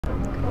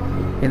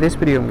In this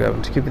video, I'm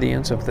going to give you the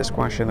answer of this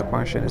question. The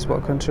question is,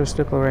 what country's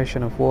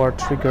declaration of war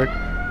triggered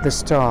the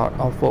start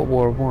of World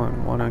War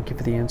I? Well, I'll give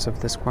you the answer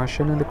of this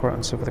question, and the correct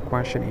answer of the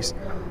question is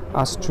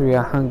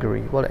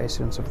Austria-Hungary. What is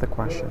the answer of the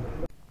question?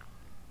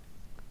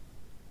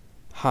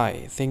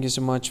 Hi, thank you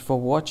so much for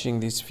watching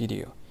this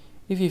video.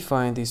 If you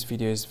find this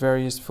video is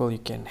very useful, you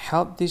can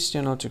help this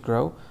channel to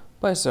grow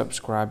by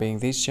subscribing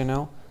this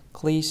channel.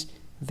 Click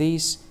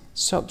this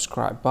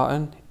subscribe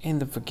button and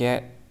don't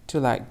forget to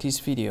like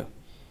this video.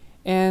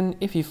 And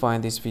if you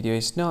find this video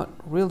is not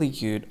really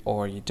good,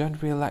 or you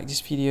don't really like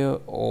this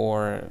video,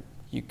 or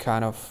you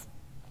kind of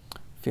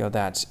feel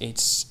that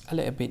it's a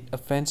little bit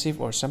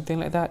offensive or something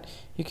like that,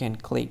 you can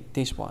click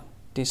this one,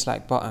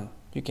 dislike button.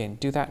 You can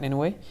do that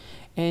anyway.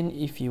 And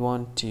if you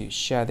want to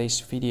share this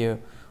video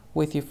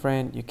with your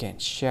friend, you can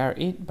share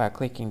it by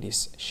clicking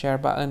this share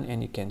button,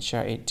 and you can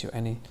share it to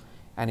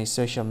any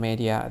social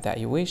media that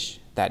you wish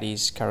that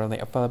is currently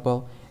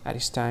available at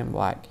this time,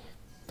 like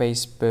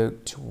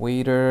Facebook,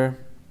 Twitter,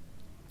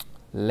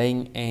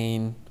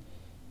 LinkedIn,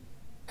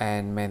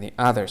 and many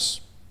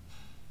others,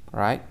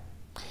 right?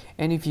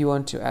 And if you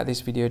want to add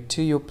this video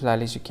to your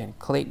playlist, you can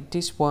click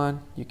this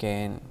one. You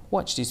can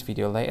watch this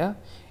video later,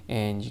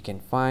 and you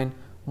can find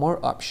more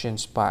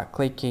options by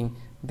clicking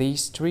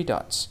these three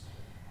dots.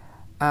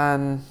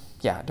 And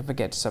yeah, don't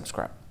forget to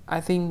subscribe. I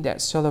think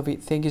that's all of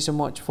it. Thank you so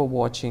much for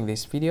watching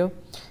this video,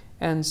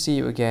 and see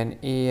you again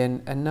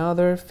in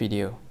another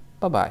video.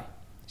 Bye bye.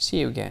 See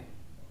you again.